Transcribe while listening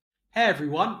Hey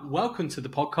everyone, welcome to the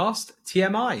podcast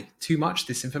TMI, Too Much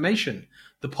Disinformation,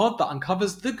 the pod that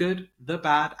uncovers the good, the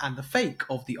bad, and the fake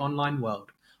of the online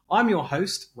world. I'm your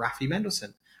host, Rafi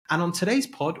Mendelson, and on today's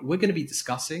pod, we're going to be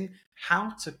discussing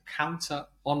how to counter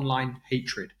online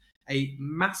hatred, a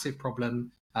massive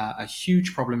problem, a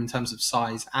huge problem in terms of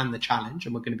size and the challenge,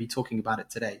 and we're going to be talking about it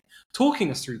today.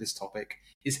 Talking us through this topic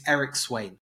is Eric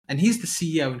Swain, and he's the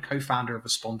CEO and co-founder of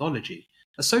Respondology,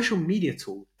 a social media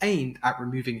tool aimed at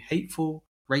removing hateful,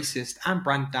 racist, and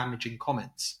brand damaging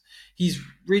comments. He's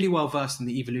really well versed in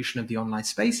the evolution of the online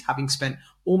space, having spent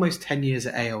almost 10 years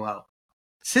at AOL.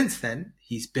 Since then,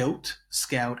 he's built,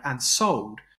 scaled, and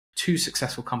sold 2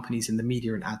 successful companies in the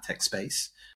media and ad tech space.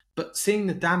 But seeing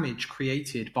the damage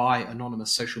created by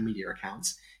anonymous social media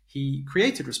accounts, he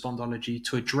created Respondology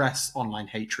to address online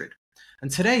hatred. And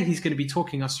today he's going to be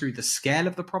talking us through the scale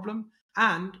of the problem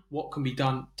and what can be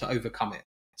done to overcome it.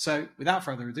 So without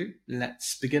further ado,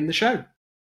 let's begin the show.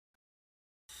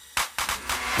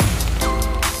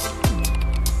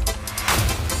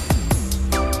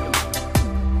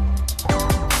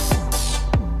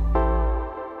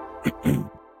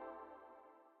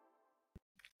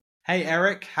 Hey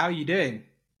Eric, how are you doing?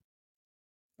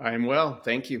 I'm well,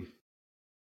 thank you.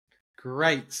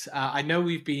 Great. I know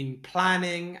we've been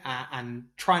planning and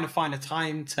trying to find a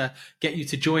time to get you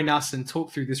to join us and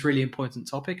talk through this really important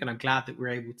topic, and I'm glad that we're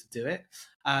able to do it.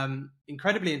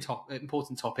 Incredibly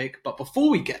important topic, but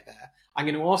before we get there, I'm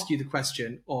going to ask you the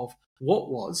question of what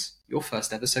was your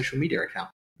first ever social media account?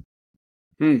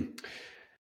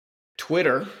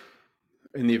 Twitter,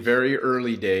 in the very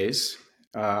early days,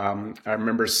 I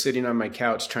remember sitting on my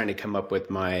couch trying to come up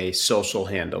with my social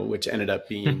handle, which ended up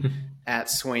being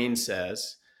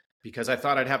 @SwainSays, because I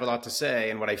thought I'd have a lot to say.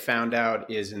 And what I found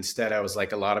out is instead I was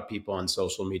like a lot of people on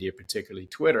social media, particularly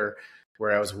Twitter,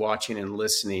 where I was watching and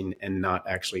listening and not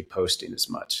actually posting as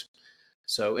much.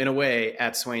 So in a way,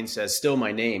 @SwainSays, still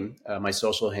my name, my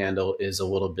social handle is a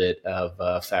little bit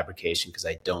of fabrication because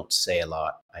I don't say a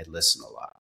lot. I listen a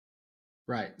lot.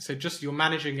 Right. So just you're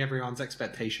managing everyone's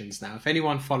expectations now. If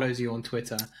anyone follows you on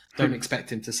Twitter, don't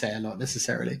expect him to say a lot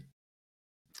necessarily.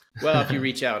 Well, if you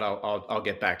reach out, I'll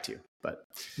get back to you. But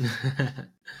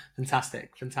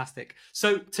Fantastic.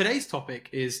 So today's topic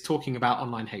is talking about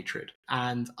online hatred,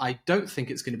 and I don't think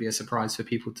it's going to be a surprise for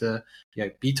people to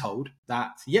be told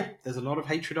that there's a lot of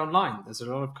hatred online. There's a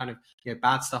lot of kind of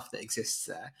bad stuff that exists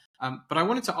there. But I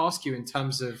wanted to ask you in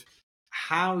terms of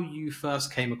how you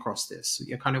first came across this.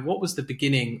 Kind of what was the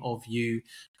beginning of you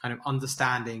kind of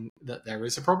understanding that there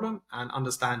is a problem and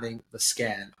understanding the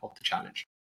scale of the challenge?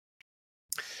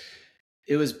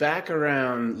 It was back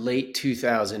around late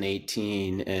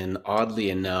 2018, and oddly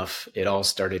enough, it all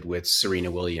started with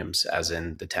Serena Williams, as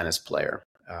in the tennis player.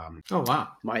 Oh, wow.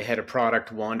 My head of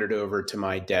product wandered over to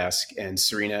my desk, and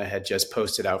Serena had just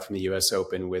posted out from the US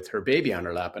Open with her baby on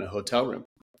her lap in a hotel room,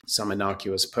 some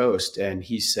innocuous post. And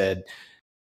he said,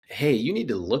 "Hey, you need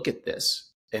to look at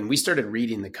this." And we started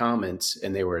reading the comments,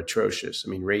 and they were atrocious. I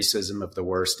mean, racism of the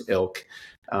worst ilk,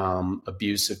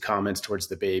 abusive comments towards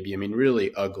the baby. I mean,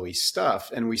 really ugly stuff.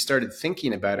 And we started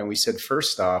thinking about it, and we said,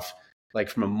 first off, like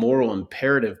from a moral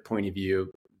imperative point of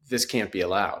view, this can't be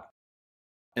allowed.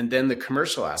 And then the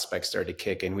commercial aspect started to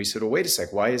kick in. We said, well, wait a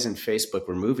sec, why isn't Facebook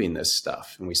removing this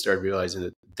stuff? And we started realizing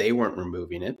that they weren't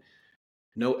removing it.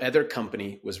 No other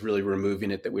company was really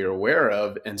removing it that we were aware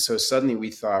of. And so suddenly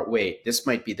we thought, wait, this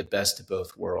might be the best of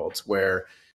both worlds, where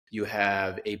you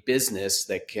have a business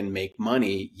that can make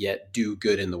money yet do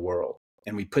good in the world.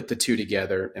 And we put the two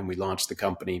together and we launched the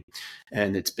company.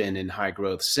 And it's been in high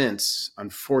growth since,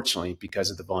 unfortunately, because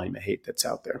of the volume of hate that's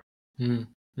out there.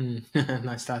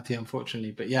 Nice start here,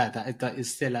 unfortunately. But that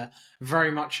is still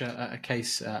very much a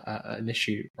case, an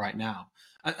issue right now.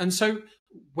 And so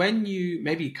when you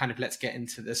maybe kind of let's get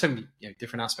into there's so many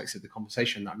different aspects of the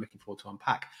conversation that I'm looking forward to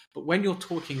unpack. But when you're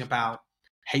talking about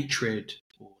hatred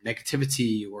or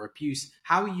negativity or abuse,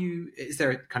 is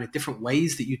there kind of different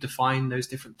ways that you define those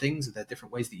different things? Are there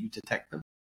different ways that you detect them?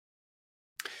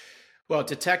 Well,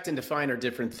 detect and define are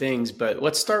different things, but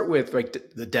let's start with like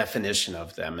the definition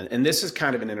of them. And this is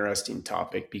kind of an interesting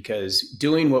topic because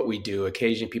doing what we do,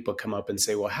 occasionally people come up and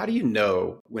say, well, how do you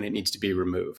know when it needs to be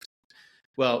removed?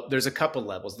 Well, there's a couple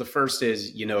levels. The first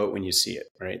is, you know it when you see it,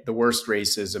 right? The worst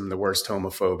racism, the worst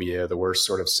homophobia, the worst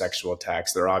sort of sexual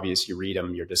attacks. They're obvious. You read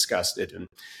them, you're disgusted, and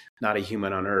not a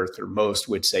human on earth, or most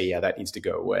would say, yeah, that needs to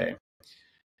go away.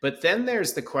 But then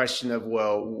there's the question of,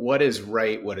 well, what is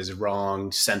right? What is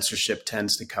wrong? Censorship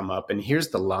tends to come up. And here's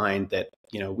the line that,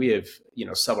 we have,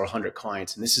 several hundred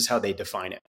clients, and this is how they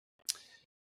define it.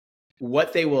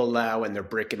 what they will allow in their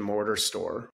brick and mortar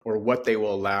store or what they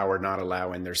will allow or not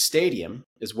allow in their stadium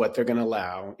is what they're going to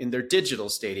allow in their digital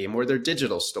stadium or their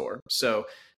digital store. So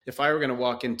if I were going to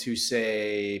walk into,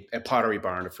 say, a Pottery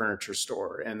Barn, a furniture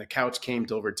store, and the couch came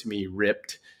delivered to me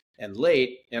ripped and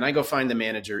late, and I go find the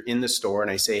manager in the store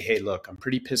and I say, hey, look, I'm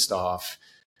pretty pissed off.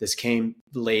 This came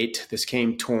late. This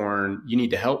came torn. You need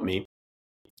to help me.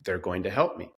 They're going to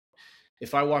help me.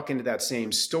 If I walk into that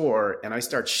same store and I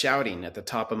start shouting at the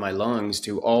top of my lungs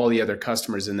to all the other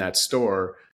customers in that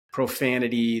store,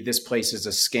 profanity, this place is a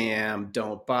scam,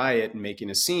 don't buy it, and making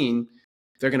a scene,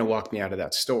 they're going to walk me out of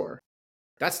that store.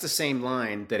 That's the same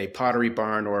line that a Pottery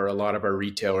Barn or a lot of our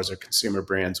retailers or consumer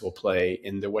brands will play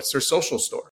in what's their social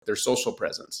store, their social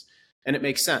presence. And it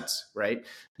makes sense, right?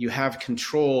 You have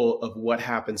control of what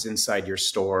happens inside your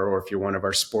store, or if you're one of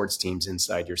our sports teams,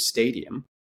 inside your stadium.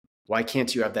 Why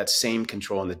can't you have that same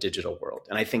control in the digital world?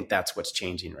 And I think that's what's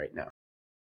changing right now.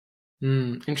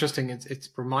 Interesting. It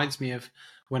reminds me of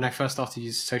when I first started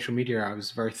using social media. I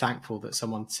was very thankful that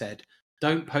someone said,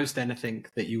 don't post anything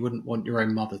that you wouldn't want your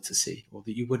own mother to see, or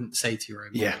that you wouldn't say to your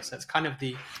own mother. So it's kind of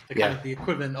the kind of the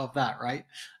equivalent of that, right?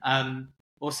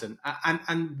 Awesome.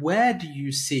 And where do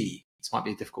you see, this might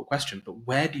be a difficult question, but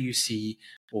where do you see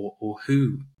or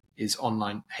who is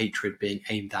online hatred being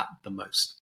aimed at the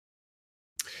most?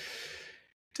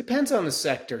 Depends on the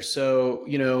sector. So,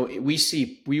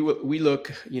 we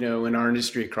look, in our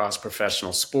industry across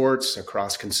professional sports,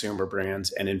 across consumer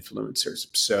brands and influencers.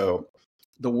 So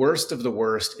the worst of the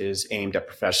worst is aimed at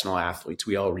professional athletes.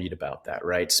 We all read about that,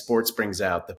 right? Sports brings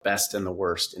out the best and the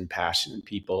worst in passionate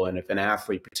people. And if an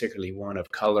athlete, particularly one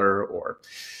of color or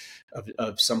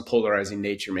of some polarizing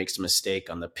nature, makes a mistake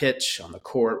on the pitch, on the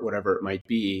court, whatever it might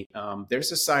be,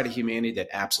 there's a side of humanity that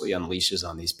absolutely unleashes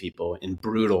on these people in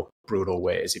brutal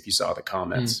ways, if you saw the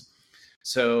comments.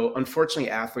 So unfortunately,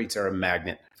 athletes are a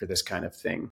magnet for this kind of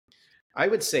thing. I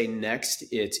would say next,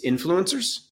 it's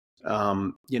influencers,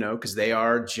 because they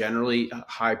are generally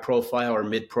high profile or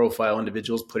mid profile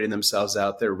individuals putting themselves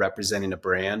out there representing a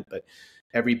brand, but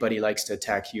everybody likes to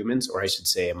attack humans, or I should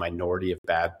say a minority of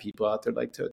bad people out there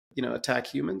like to attack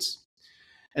humans.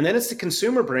 And then it's the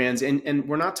consumer brands. And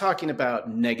we're not talking about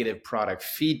negative product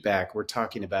feedback. We're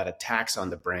talking about attacks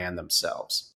on the brand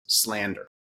themselves, slander,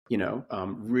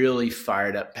 really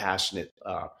fired up, passionate,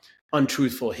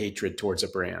 untruthful hatred towards a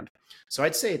brand. So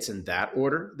I'd say it's in that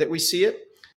order that we see it.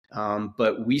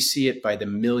 But we see it by the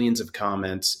millions of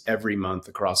comments every month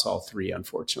across all three,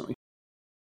 unfortunately.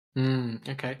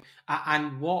 Okay.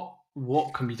 And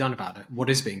what can be done about it?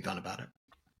 What is being done about it?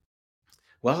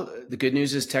 Well, the good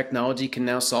news is technology can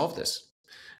now solve this.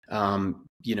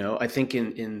 I think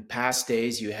in past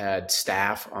days, you had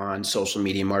staff on social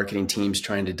media marketing teams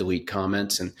trying to delete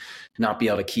comments and not be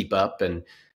able to keep up. And,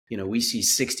 we see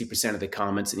 60% of the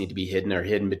comments that need to be hidden are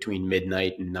hidden between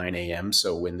midnight and 9 a.m.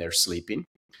 So when they're sleeping.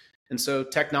 And so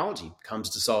technology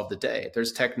comes to solve the day.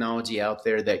 There's technology out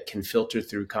there that can filter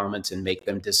through comments and make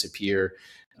them disappear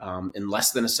in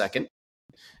less than a second.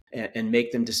 And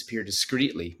make them disappear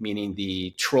discreetly, meaning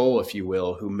the troll, if you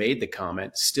will, who made the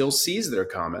comment still sees their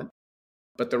comment,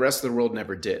 but the rest of the world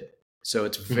never did. So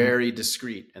it's very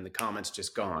discreet and the comment's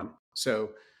just gone. So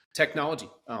technology,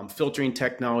 filtering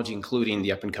technology, including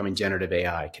the up and coming generative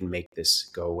AI, can make this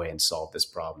go away and solve this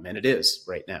problem. And it is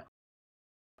right now.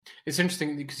 It's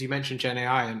interesting because you mentioned Gen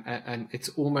AI and it's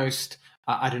almost,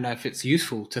 I don't know if it's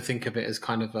useful to think of it as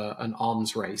kind of an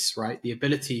arms race, right? The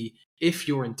ability, if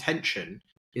your intention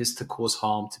is to cause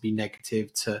harm, to be negative,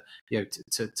 to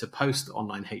post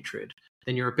online hatred,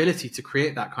 then your ability to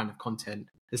create that kind of content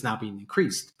has now been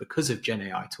increased because of Gen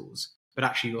AI tools. But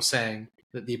actually, you're saying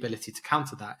that the ability to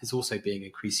counter that is also being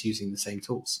increased using the same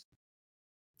tools.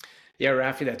 Yeah,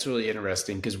 Rafi, that's really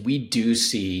interesting because we do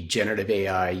see generative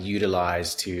AI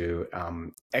utilized to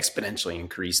exponentially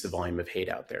increase the volume of hate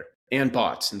out there and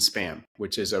bots and spam,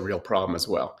 which is a real problem as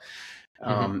well.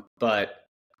 But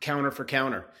counter for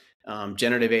counter.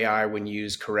 Generative AI, when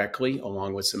used correctly,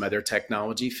 along with some other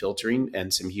technology, filtering,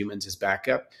 and some humans as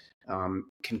backup,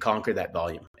 can conquer that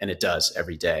volume, and it does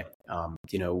every day.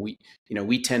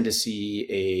 We tend to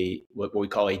see what we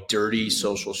call a dirty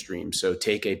social stream. So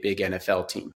take a big NFL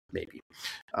team, maybe,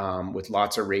 with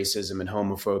lots of racism and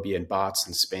homophobia and bots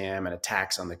and spam and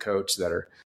attacks on the coach that are,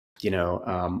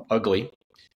 ugly.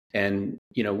 And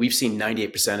we've seen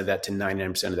 98% of that to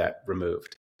 99% of that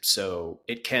removed. So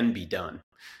it can be done.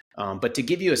 But to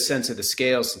give you a sense of the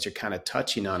scale, since you're kind of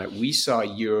touching on it, we saw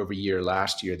year over year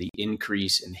last year, the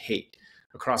increase in hate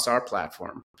across our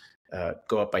platform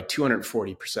go up by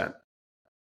 240%.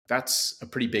 That's a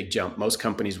pretty big jump. Most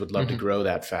companies would love to grow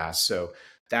that fast. So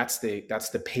that's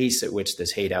the pace at which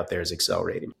this hate out there is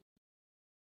accelerating.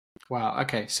 Wow.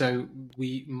 Okay. So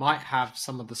we might have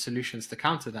some of the solutions to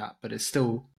counter that, but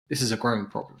this is a growing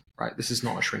problem, right? This is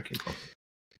not a shrinking problem.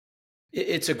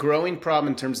 It's a growing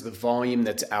problem in terms of the volume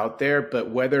that's out there,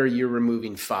 but whether you're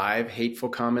removing 5 hateful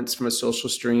comments from a social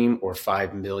stream or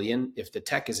 5 million, if the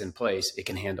tech is in place, it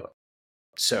can handle it.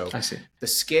 So I see. the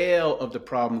scale of the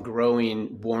problem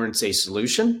growing warrants a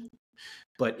solution,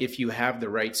 but if you have the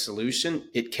right solution,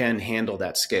 it can handle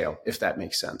that scale, if that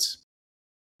makes sense.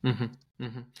 Mm-hmm,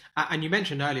 mm-hmm. And you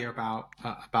mentioned earlier about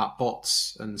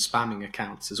bots and spamming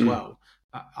accounts as well.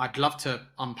 I'd love to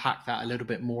unpack that a little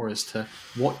bit more as to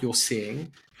what you're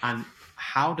seeing and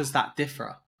how does that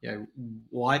differ.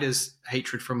 Why does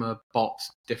hatred from a bot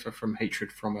differ from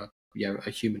hatred from a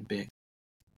human being?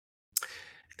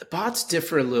 The bots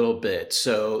differ a little bit.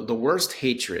 So the worst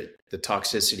hatred, the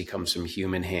toxicity comes from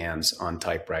human hands on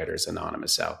typewriters,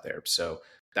 anonymous out there. So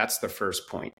that's the first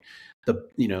point.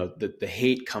 The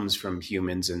hate comes from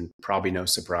humans, and probably no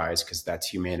surprise because that's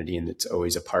humanity and it's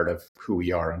always a part of who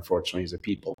we are, unfortunately, as a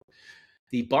people.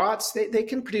 The bots, they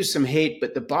can produce some hate,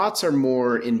 but the bots are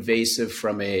more invasive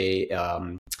from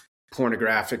a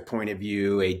pornographic point of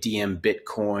view, a DM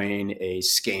Bitcoin, a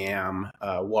scam,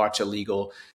 watch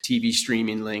illegal TV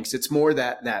streaming links. It's more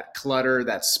that clutter,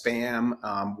 that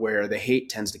spam, where the hate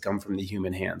tends to come from the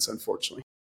human hands, unfortunately.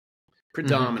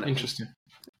 Predominantly. Interesting.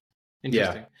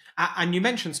 Yeah. And you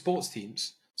mentioned sports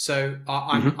teams. So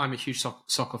I'm a huge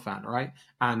soccer fan, right?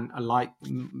 And like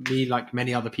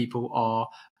many other people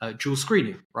are dual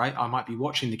screening, right? I might be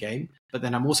watching the game, but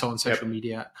then I'm also on social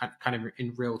media kind of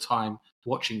in real time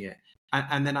watching it.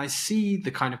 And then I see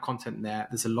the kind of content there.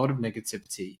 There's a lot of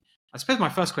negativity. I suppose my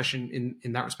first question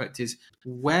in that respect is,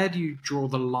 where do you draw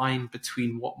the line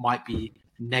between what might be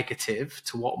negative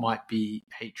to what might be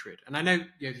hatred? And I know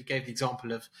you gave the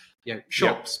example of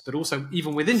shops, but also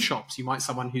even within shops, you might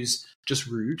someone who's just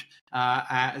rude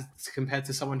as compared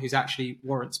to someone who's actually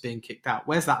warrants being kicked out.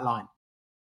 Where's that line?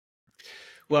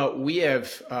 Well, we have,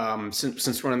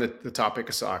 since we're on the topic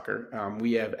of soccer,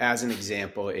 we have, as an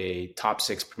example, a top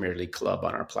 6 Premier League club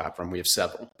on our platform. We have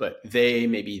several, but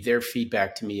their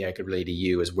feedback to me, I could relay to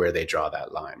you, is where they draw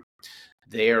that line.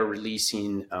 They are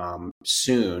releasing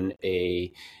soon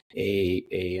a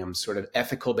sort of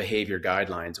ethical behavior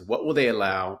guidelines. What will they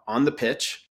allow on the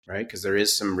pitch, right? Because there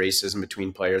is some racism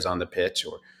between players on the pitch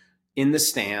or in the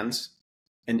stands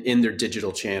and in their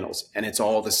digital channels, and it's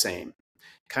all the same.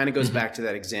 Kind of goes back to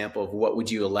that example of what would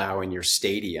you allow in your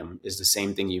stadium is the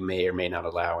same thing you may or may not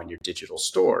allow in your digital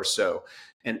store. So,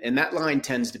 and that line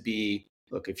tends to be,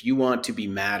 look, if you want to be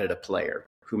mad at a player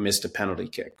who missed a penalty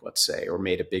kick, let's say, or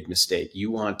made a big mistake, you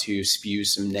want to spew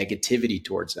some negativity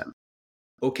towards them.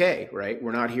 Okay, right?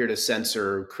 We're not here to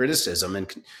censor criticism.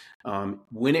 And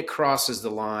when it crosses the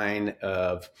line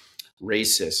of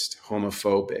racist,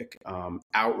 homophobic,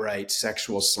 outright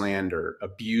sexual slander,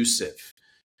 abusive,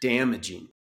 damaging,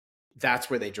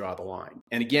 that's where they draw the line.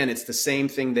 And again, it's the same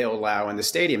thing they'll allow in the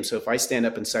stadium. So if I stand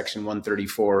up in section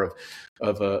 134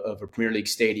 of a Premier League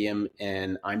stadium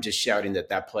and I'm just shouting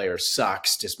that player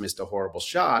sucks, just missed a horrible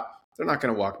shot, they're not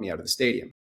going to walk me out of the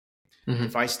stadium.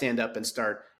 If I stand up and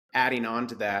start adding on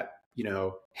to that,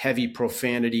 heavy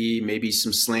profanity, maybe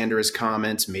some slanderous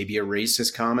comments, maybe a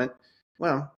racist comment,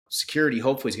 well, security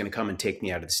hopefully is going to come and take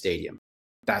me out of the stadium.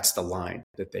 That's the line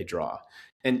that they draw.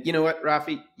 And you know what,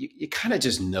 Rafi, you kind of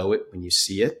just know it when you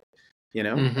see it,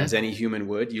 as any human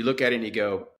would. You look at it and you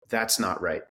go, that's not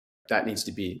right. That needs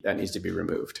to be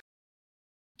removed.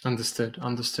 Understood.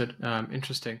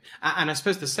 Interesting. And I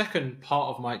suppose the second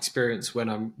part of my experience when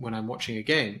I'm watching a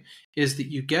game is that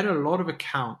you get a lot of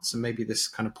accounts, and maybe this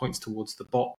kind of points towards the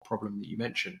bot problem that you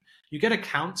mentioned. You get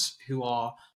accounts who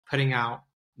are putting out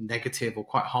negative or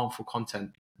quite harmful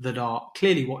content that are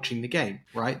clearly watching the game,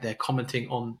 right? They're commenting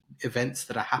on events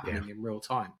that are happening in real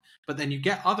time. But then you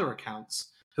get other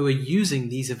accounts who are using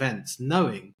these events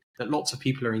knowing that lots of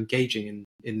people are engaging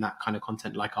in that kind of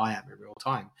content like I am in real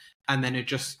time. And then it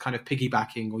just kind of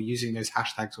piggybacking or using those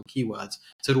hashtags or keywords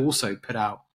to also put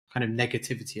out kind of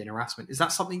negativity and harassment. Is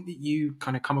that something that you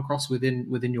kind of come across within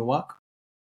your work?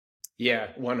 Yeah,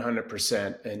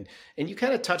 100%. And you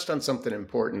kind of touched on something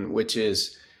important, which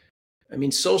is,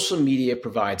 social media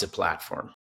provides a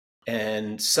platform,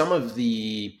 and some of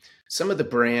the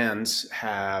brands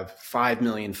have 5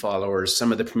 million followers.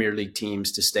 Some of the Premier League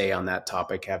teams, to stay on that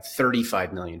topic, have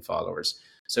 35 million followers.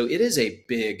 So it is a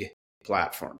big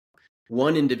platform.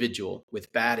 One individual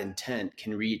with bad intent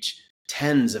can reach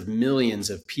tens of millions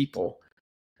of people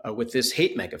with this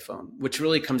hate megaphone, which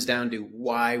really comes down to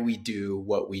why we do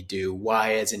what we do,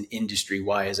 why as an industry,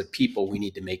 why as a people, we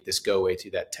need to make this go away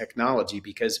through that technology,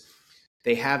 because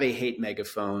they have a hate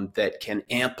megaphone that can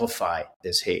amplify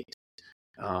this hate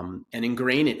and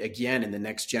ingrain it again in the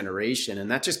next generation. And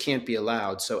that just can't be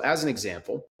allowed. So as an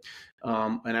example,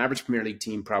 an average Premier League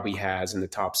team probably has in the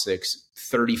top six,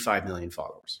 35 million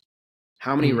followers.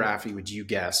 How many, Rafi, would you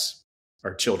guess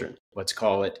are children? Let's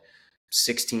call it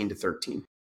 16 to 13.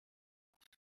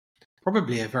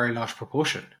 Probably a very large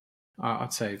proportion.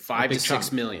 I'd say 5 to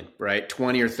 6 million, right?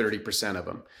 20 or 30% of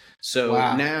them. So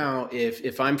now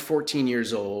if I'm 14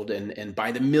 years old and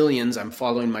by the millions, I'm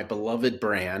following my beloved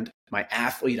brand, my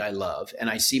athlete I love, and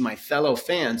I see my fellow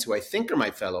fans who I think are my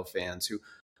fellow fans who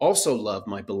also love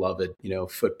my beloved,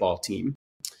 football team.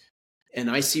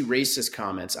 And I see racist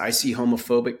comments, I see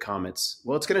homophobic comments.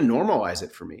 Well, it's going to normalize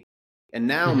it for me. And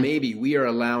now maybe we are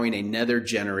allowing another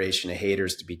generation of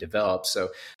haters to be developed. So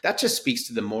that just speaks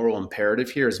to the moral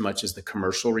imperative here as much as the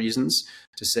commercial reasons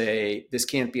to say this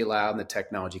can't be allowed and the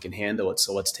technology can handle it.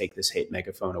 So let's take this hate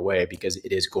megaphone away because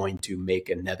it is going to make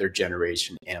another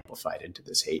generation amplified into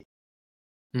this hate.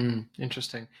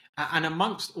 Interesting. And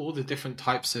amongst all the different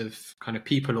types of kind of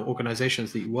people or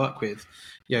organizations that you work with,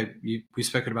 we've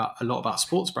spoken a lot about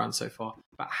sports brands so far,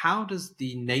 but how does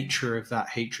the nature of that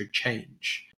hatred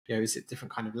change? Is it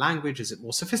different kind of language? Is it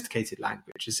more sophisticated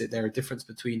language? Is there a difference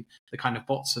between the kind of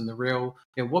bots and the real?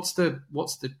 What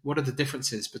are the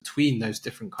differences between those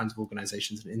different kinds of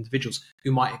organizations and individuals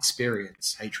who might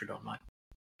experience hatred online?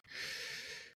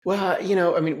 Well,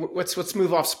 let's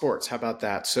move off sports. How about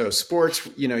that? So sports,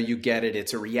 you get it.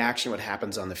 It's a reaction to what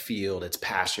happens on the field. It's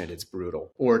passionate, it's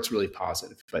brutal, or it's really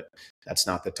positive, but that's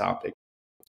not the topic.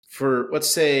 For, let's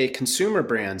say, consumer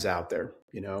brands out there,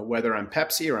 whether I'm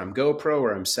Pepsi or I'm GoPro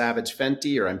or I'm Savage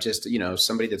Fenty or I'm just,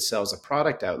 somebody that sells a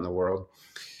product out in the world,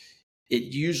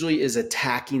 it usually is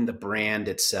attacking the brand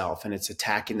itself and it's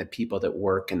attacking the people that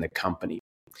work in the company.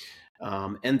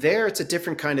 And there it's a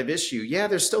different kind of issue. Yeah,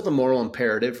 there's still the moral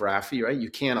imperative, Rafi, right? You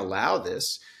can't allow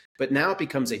this, but now it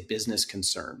becomes a business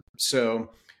concern.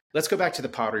 So let's go back to the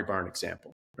Pottery Barn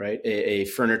example. Right? A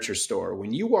furniture store.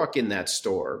 When you walk in that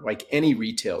store, like any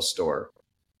retail store,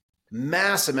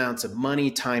 mass amounts of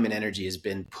money, time, and energy has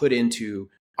been put into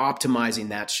optimizing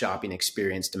that shopping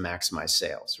experience to maximize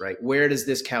sales, right? Where does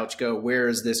this couch go? Where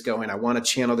is this going? I want to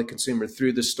channel the consumer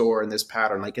through the store in this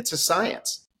pattern. Like it's a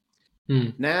science.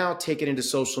 Now take it into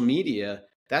social media.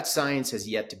 That science has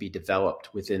yet to be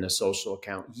developed within a social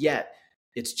account, yet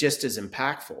it's just as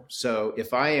impactful. So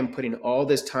if I am putting all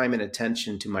this time and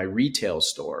attention to my retail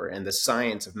store and the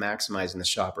science of maximizing the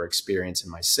shopper experience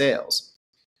and my sales,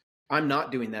 I'm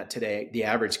not doing that today. The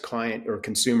average client or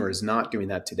consumer is not doing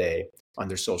that today on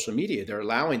their social media. They're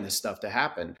allowing this stuff to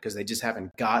happen because they just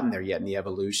haven't gotten there yet in the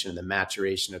evolution and the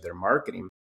maturation of their marketing.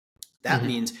 That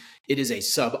means it is a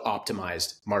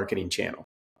sub-optimized marketing channel.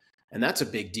 And that's a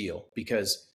big deal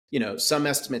because some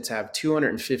estimates have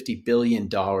 $250 billion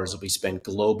will be spent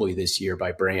globally this year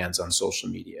by brands on social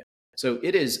media. So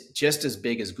it is just as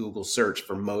big as Google search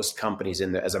for most companies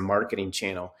as a marketing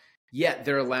channel, yet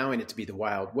they're allowing it to be the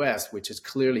Wild West, which is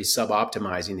clearly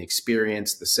sub-optimizing the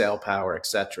experience, the sale power, et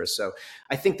cetera. So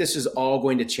I think this is all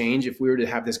going to change. If we were to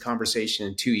have this conversation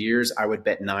in 2 years, I would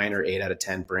bet 9 or 8 out of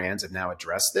 10 brands have now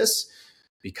addressed this.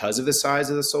 Because of the size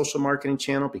of the social marketing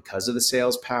channel, because of the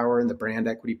sales power and the brand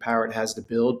equity power it has to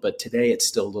build. But today it's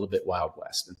still a little bit Wild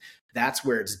West. And that's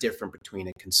where it's different between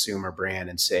a consumer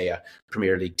brand and, say, a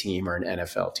Premier League team or an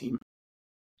NFL team.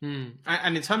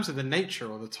 And in terms of the nature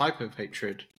or the type of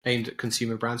hatred aimed at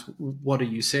consumer brands, what are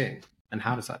you seeing and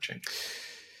how does that change?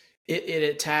 It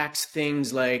attacks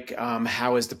things like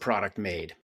how is the product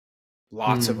made?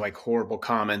 Lots of horrible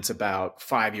comments about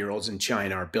 5-year-olds in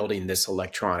China are building this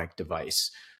electronic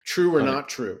device. True or not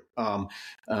true?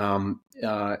 Lots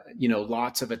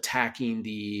of attacking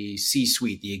the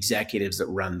C-suite, the executives that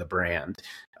run the brand,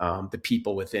 the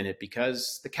people within it,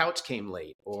 because the couch came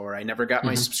late, or I never got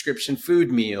my subscription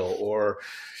food meal, or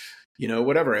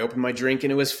whatever. I opened my drink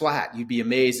and it was flat. You'd be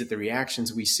amazed at the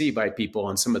reactions we see by people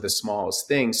on some of the smallest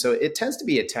things. So it tends to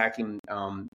be attacking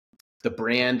the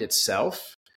brand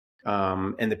itself.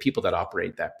 And the people that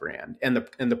operate that brand and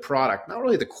the product, not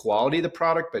really the quality of the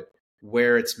product, but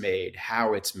where it's made,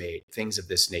 how it's made, things of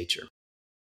this nature.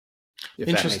 If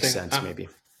that makes sense, maybe.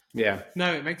 Yeah.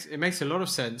 No, it makes a lot of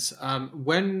sense.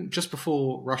 When just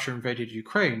before Russia invaded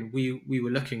Ukraine,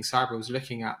 Cyber was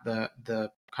looking at the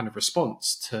kind of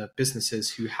response to businesses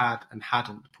who had and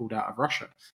hadn't pulled out of Russia.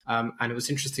 And it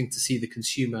was interesting to see the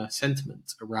consumer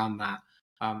sentiment around that.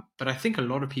 But I think a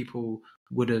lot of people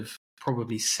would have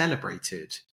probably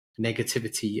celebrated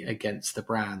negativity against the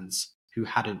brands who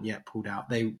hadn't yet pulled out.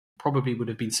 They probably would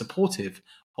have been supportive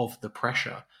of the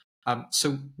pressure.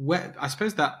 So I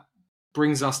suppose that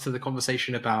brings us to the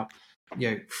conversation about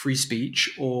free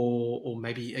speech, or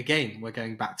maybe again we're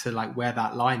going back to like where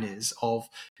that line is of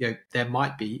there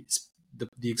might be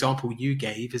the example you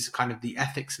gave is kind of the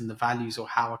ethics and the values or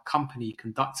how a company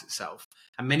conducts itself,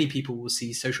 and many people will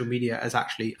see social media as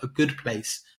actually a good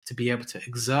place to be able to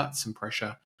exert some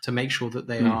pressure to make sure that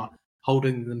they are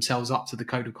holding themselves up to the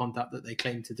code of conduct that they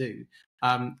claim to do.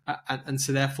 And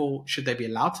so therefore, should they be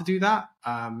allowed to do that?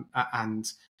 And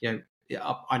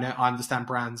I understand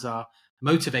brands are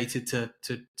motivated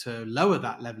to lower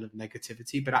that level of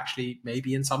negativity, but actually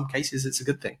maybe in some cases it's a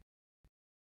good thing.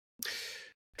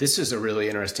 This is a really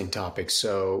interesting topic.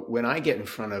 So when I get in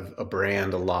front of a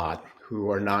brand a lot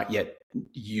who are not yet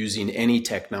using any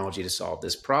technology to solve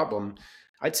this problem,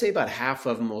 I'd say about half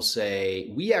of them will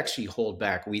say, we actually hold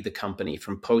back, we the company,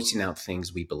 from posting out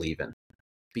things we believe in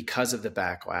because of the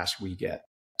backlash we get.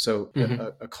 So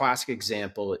a classic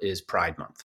example is Pride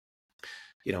Month.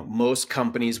 Most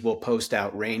companies will post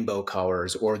out rainbow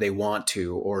colors, or they want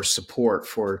to, or support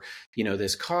for,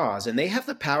 this cause. And they have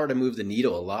the power to move the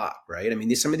needle a lot, right? I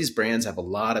mean, some of these brands have a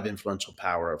lot of influential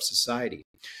power of society.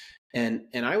 And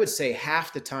I would say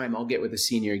half the time I'll get with a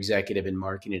senior executive in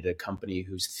marketing at a company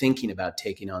who's thinking about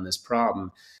taking on this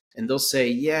problem. And they'll say,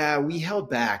 yeah, we held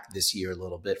back this year a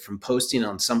little bit from posting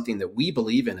on something that we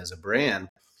believe in as a brand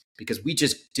because we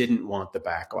just didn't want the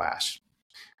backlash.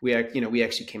 We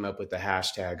actually came up with the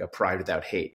hashtag of Pride Without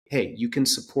Hate. Hey, you can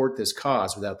support this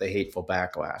cause without the hateful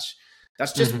backlash.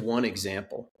 That's just one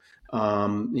example.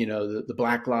 The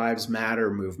Black Lives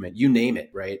Matter movement, you name it,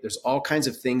 right? There's all kinds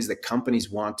of things that companies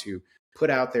want to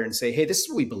put out there and say, hey, this is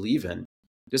what we believe in.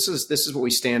 This is what we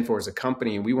stand for as a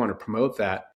company, and we want to promote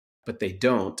that, but they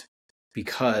don't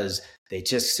because they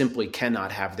just simply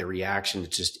cannot have the reaction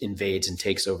that just invades and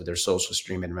takes over their social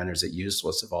stream and renders it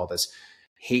useless of all this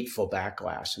hateful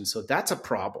backlash. And so that's a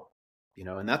problem,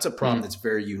 and that's a problem that's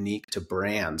very unique to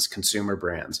brands, consumer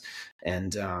brands.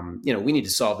 And, we need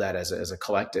to solve that as a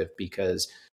collective because,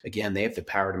 again, they have the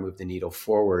power to move the needle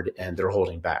forward and they're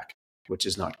holding back, which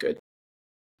is not good.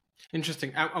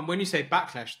 Interesting. And when you say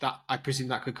backlash, that I presume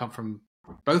that could come from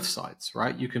both sides,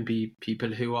 right? You can be people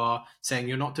who are saying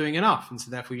you're not doing enough, and so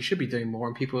therefore you should be doing more.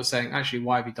 And people are saying, actually,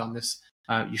 why have you done this?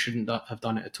 You shouldn't have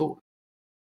done it at all.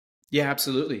 Yeah,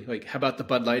 absolutely. Like, how about the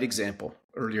Bud Light example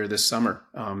earlier this summer?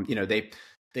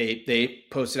 They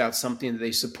posted out something that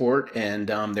they support, and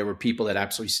there were people that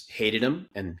absolutely hated them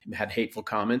and had hateful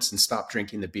comments and stopped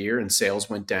drinking the beer, and sales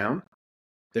went down.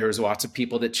 There was lots of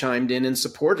people that chimed in and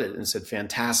supported it and said,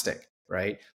 fantastic,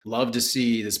 right? Love to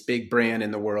see this big brand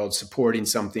in the world supporting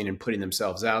something and putting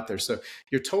themselves out there. So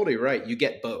you're totally right. You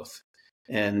get both.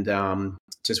 And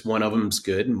just one of them's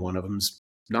good and one of them's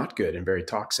not good and very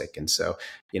toxic. And so,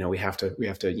 we have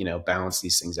to balance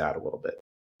these things out a little bit.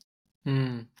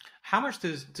 How much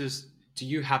do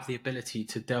you have the ability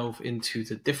to delve into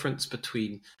the difference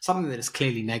between something that is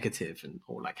clearly negative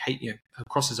or like hate,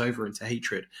 crosses over into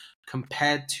hatred,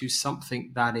 compared to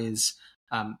something that is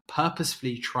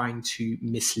purposefully trying to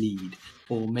mislead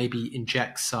or maybe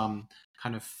inject some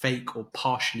kind of fake or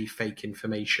partially fake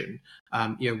information?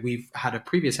 We've had a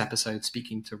previous episode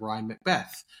speaking to Ryan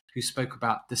Macbeth, who spoke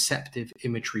about deceptive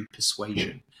imagery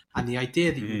persuasion and the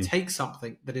idea that you take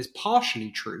something that is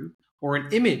partially true or an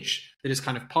image that is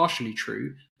kind of partially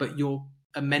true, but you're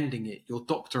amending it, you're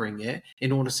doctoring it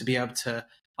in order to be able to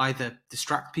either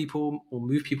distract people or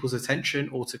move people's attention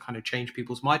or to kind of change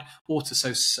people's mind or to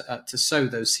sow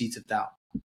those seeds of doubt.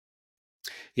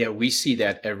 Yeah, we see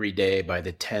that every day by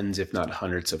the tens, if not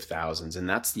hundreds of thousands. And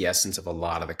that's the essence of a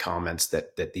lot of the comments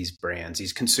that these brands,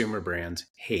 these consumer brands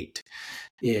hate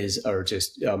or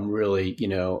just really,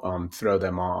 throw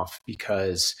them off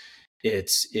because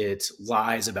it's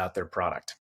lies about their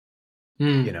product,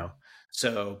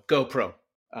 So GoPro,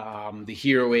 the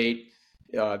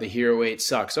Hero 8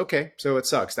 sucks. Okay, so it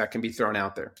sucks. That can be thrown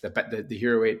out there. The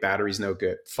Hero 8 battery is no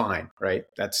good. Fine, right?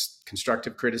 That's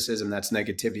constructive criticism. That's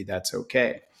negativity. That's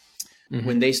okay.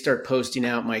 When they start posting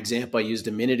out my example I used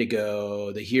a minute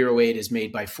ago, the Hero 8 is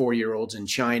made by 4-year-olds in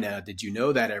China. Did you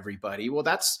know that, everybody? Well,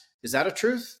 is that a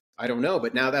truth? I don't know.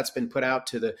 But now that's been put out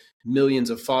to the millions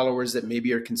of followers that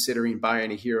maybe are considering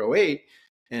buying a Hero 8.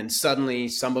 And suddenly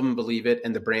some of them believe it.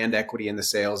 And the brand equity and the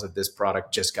sales of this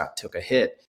product just took a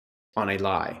hit on a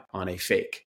lie, on a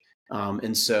fake.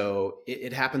 And so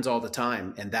it happens all the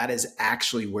time. And that is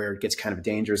actually where it gets kind of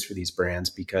dangerous for these brands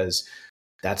because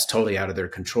that's totally out of their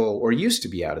control or used to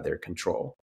be out of their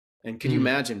control. And can you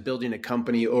imagine building a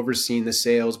company, overseeing the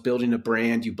sales, building a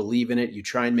brand, you believe in it, you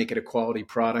try and make it a quality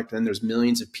product, and there's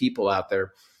millions of people out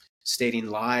there stating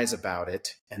lies about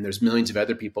it, and there's millions of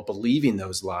other people believing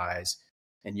those lies.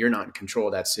 and you're not in control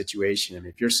of that situation. And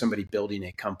if you're somebody building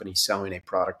a company, selling a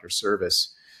product or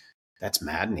service, that's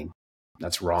maddening.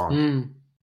 That's wrong. Mm.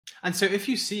 And so if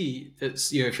you see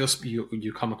it's, if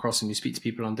you come across and you speak to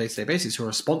people on a day-to-day basis who are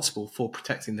responsible for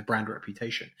protecting the brand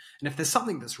reputation, and if there's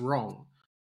something that's wrong,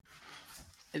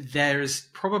 there's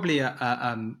probably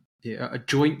a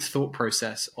joint thought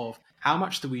process of how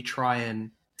much do we try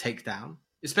and take down,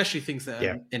 especially things that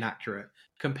are inaccurate,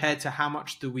 compared to how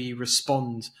much do we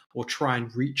respond or try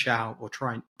and reach out or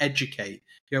try and educate.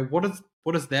 What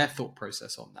is their thought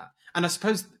process on that? And I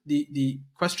suppose the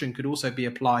question could also be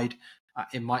applied,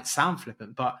 it might sound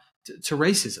flippant, but to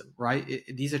racism, right?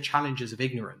 These are challenges of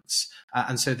ignorance.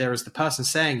 And so there is the person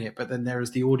saying it, but then there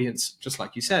is the audience, just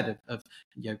like you said, of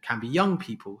can be young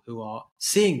people who are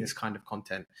seeing this kind of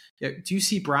content. Do you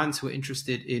see brands who are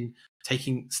interested in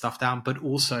taking stuff down, but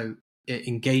also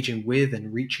engaging with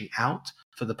and reaching out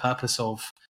for the purpose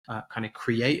of kind of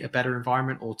create a better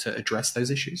environment or to address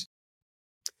those issues?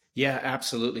 Yeah,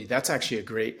 absolutely. That's actually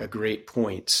a great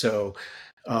point. So,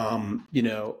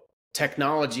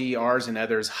 technology, ours and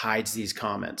others, hides these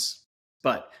comments,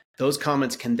 but those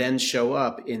comments can then show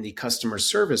up in the customer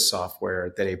service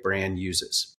software that a brand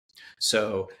uses.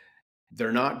 So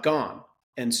they're not gone.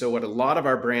 And so what a lot of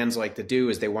our brands like to do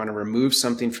is they want to remove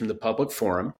something from the public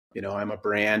forum. I'm a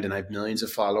brand and I have millions of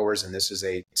followers, and this is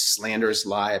a slanderous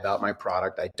lie about my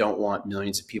product. I don't want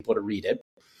millions of people to read it.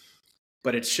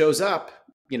 But it shows up,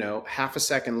 half a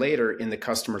second later in the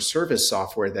customer service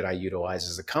software that I utilize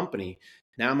as a company.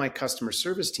 Now my customer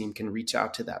service team can reach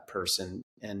out to that person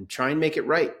and try and make it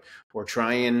right, or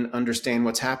try and understand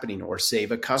what's happening, or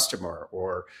save a customer,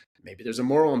 or maybe there's a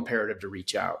moral imperative to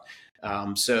reach out.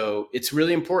 So it's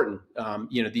really important.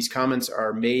 These comments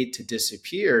are made to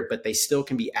disappear, but they still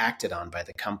can be acted on by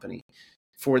the company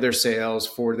for their sales,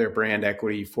 for their brand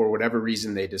equity, for whatever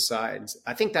reason they decide.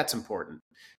 I think that's important.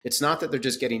 It's not that they're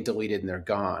just getting deleted and they're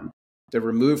gone. They're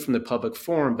removed from the public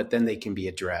forum, but then they can be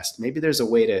addressed. Maybe there's a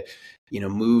way to,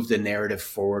 move the narrative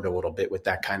forward a little bit with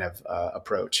that kind of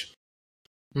approach.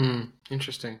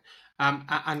 Interesting. And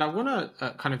I want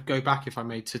to kind of go back, if I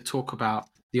may, to talk about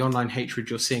the online hatred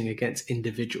you're seeing against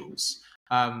individuals.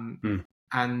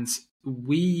 And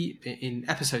we, in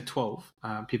episode 12,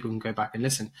 people can go back and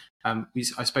listen.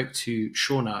 I spoke to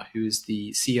Shauna, who is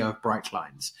the CEO of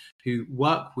Brightlines, who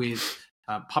work with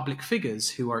public figures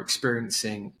who are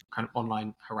experiencing kind of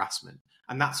online harassment.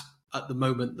 And that's at the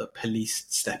moment that police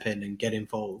step in and get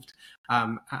involved.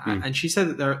 And she said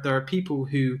that there are people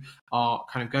who are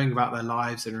kind of going about their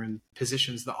lives and are in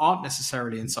positions that aren't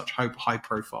necessarily in such high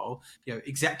profile,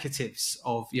 executives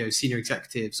of, senior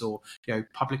executives, or,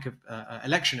 public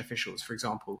election officials, for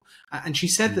example. And she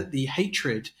said that the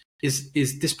hatred is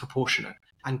disproportionate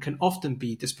and can often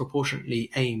be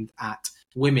disproportionately aimed at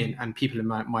women and people in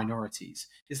minorities.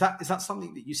 Is that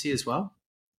something that you see as well?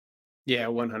 Yeah,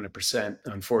 100%.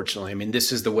 Unfortunately, I mean,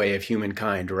 this is the way of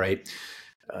humankind, right?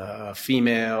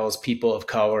 Females, people of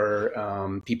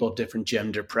color, people of different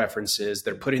gender preferences,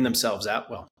 they're putting themselves out.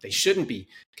 Well, they shouldn't be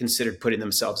considered putting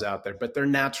themselves out there, but they're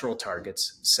natural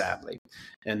targets, sadly.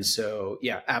 And so,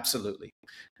 yeah, absolutely.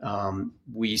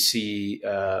 We see,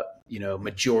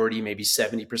 majority, maybe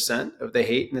 70% of the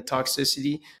hate and the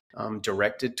toxicity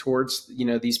directed towards,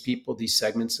 these people, these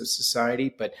segments of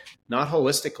society, but not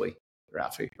holistically,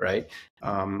 Rafi, right?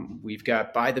 We've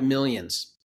got by the millions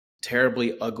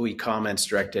terribly ugly comments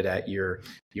directed at your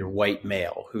white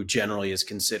male, who generally is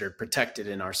considered protected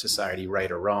in our society, right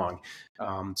or wrong.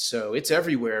 So it's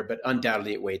everywhere, but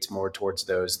undoubtedly it weights more towards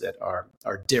those that are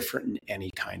different in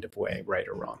any kind of way, right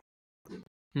or wrong.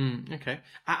 Okay.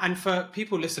 And for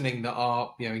people listening that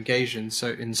are engaged in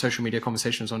social media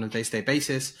conversations on a day-to-day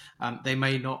basis, they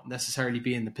may not necessarily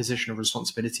be in the position of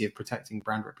responsibility of protecting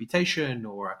brand reputation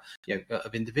or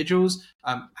of individuals.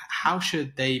 How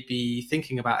should they be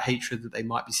thinking about hatred that they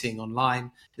might be seeing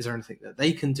online? Is there anything that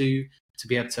they can do to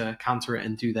be able to counter it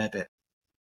and do their bit?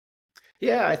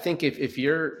 Yeah, I think if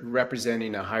you're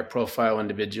representing a high profile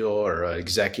individual or an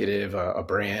executive, a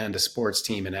brand, a sports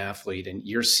team, an athlete, and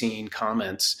you're seeing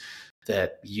comments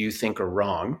that you think are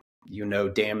wrong,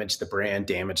 damage the brand,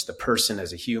 damage the person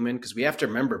as a human. Because we have to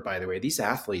remember, by the way, these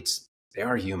athletes, they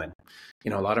are human. A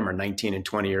lot of them are 19 and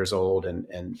 20 years old, and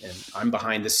I'm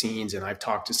behind the scenes and I've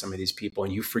talked to some of these people,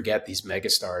 and you forget these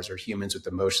megastars are humans with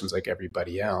emotions like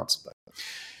everybody else. But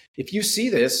if you see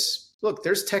this, look,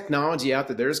 there's technology out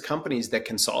there. There's companies that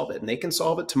can solve it, and they can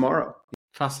solve it tomorrow.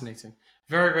 Fascinating.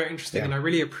 Very, very interesting. Yeah. And I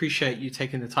really appreciate you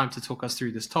taking the time to talk us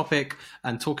through this topic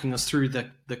and talking us through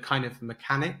the kind of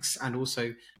mechanics and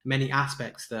also many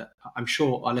aspects that I'm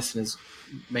sure our listeners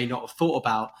may not have thought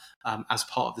about as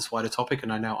part of this wider topic.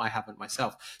 And I know I haven't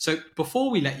myself. So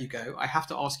before we let you go, I have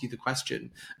to ask you the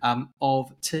question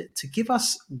to give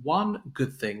us one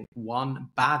good thing, one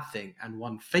bad thing, and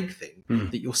one fake thing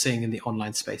that you're seeing in the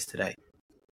online space today.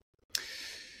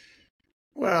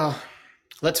 Well,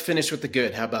 let's finish with the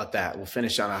good. How about that? We'll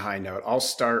finish on a high note. I'll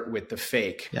start with the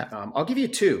fake. Yeah. I'll give you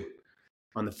two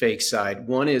on the fake side.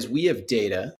 One is we have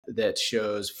data that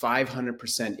shows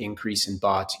 500% increase in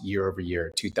bots year over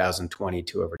year,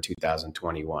 2022 over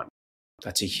 2021.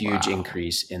 That's a huge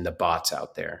increase in the bots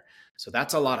out there. So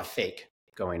that's a lot of fake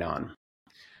going on.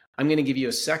 I'm going to give you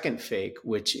a second fake,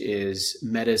 which is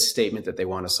Meta's statement that they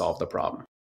want to solve the problem.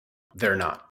 They're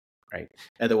not. Right.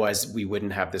 Otherwise, we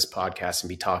wouldn't have this podcast and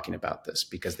be talking about this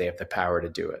because they have the power to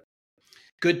do it.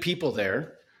 Good people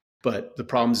there, but the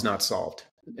problem's not solved.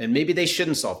 And maybe they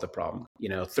shouldn't solve the problem.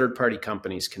 Third-party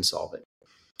companies can solve it.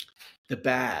 The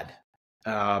bad,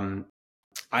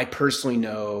 I personally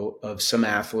know of some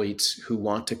athletes who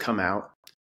want to come out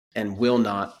and will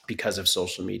not because of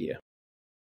social media.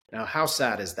 Now, how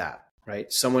sad is that?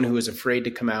 Right? Someone who is afraid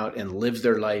to come out and live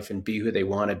their life and be who they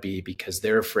want to be because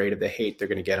they're afraid of the hate they're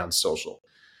going to get on social.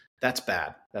 That's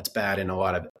bad. That's bad in a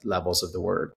lot of levels of the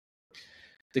word.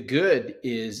 The good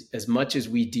is, as much as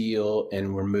we deal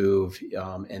and remove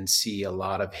and see a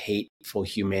lot of hateful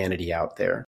humanity out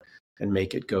there and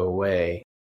make it go away,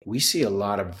 we see a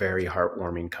lot of very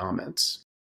heartwarming comments.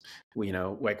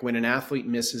 Like when an athlete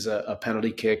misses a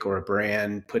penalty kick or a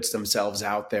brand puts themselves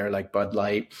out there like Bud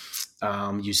Light,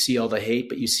 you see all the hate,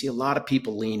 but you see a lot of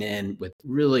people lean in with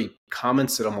really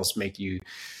comments that almost make you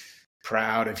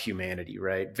proud of humanity,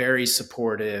 right? Very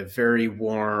supportive, very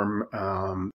warm.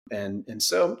 And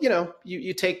so,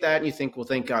 you take that and you think, well,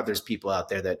 thank God there's people out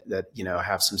there that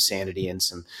have some sanity and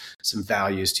some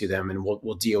values to them. And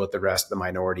we'll deal with the rest of the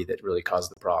minority that really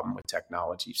caused the problem with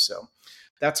technology. So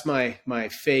that's my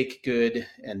fake, good,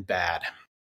 and bad.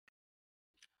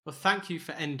 Well, thank you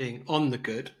for ending on the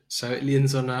good. So it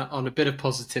leans on a bit of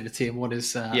positivity in what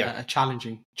is a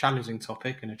challenging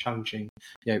topic and a challenging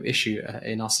issue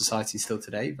in our society still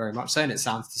today, very much so. And it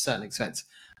sounds to a certain extent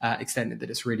that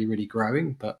it's really, really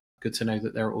growing. But good to know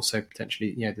that there are also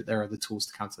potentially that there are the tools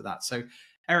to counter that. So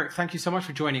Eric, thank you so much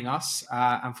for joining us,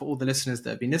 and for all the listeners that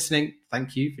have been listening,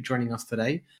 thank you for joining us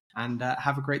today. And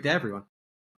have a great day, everyone.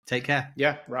 Take care.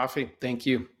 Yeah, Rafi, thank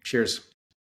you. Cheers.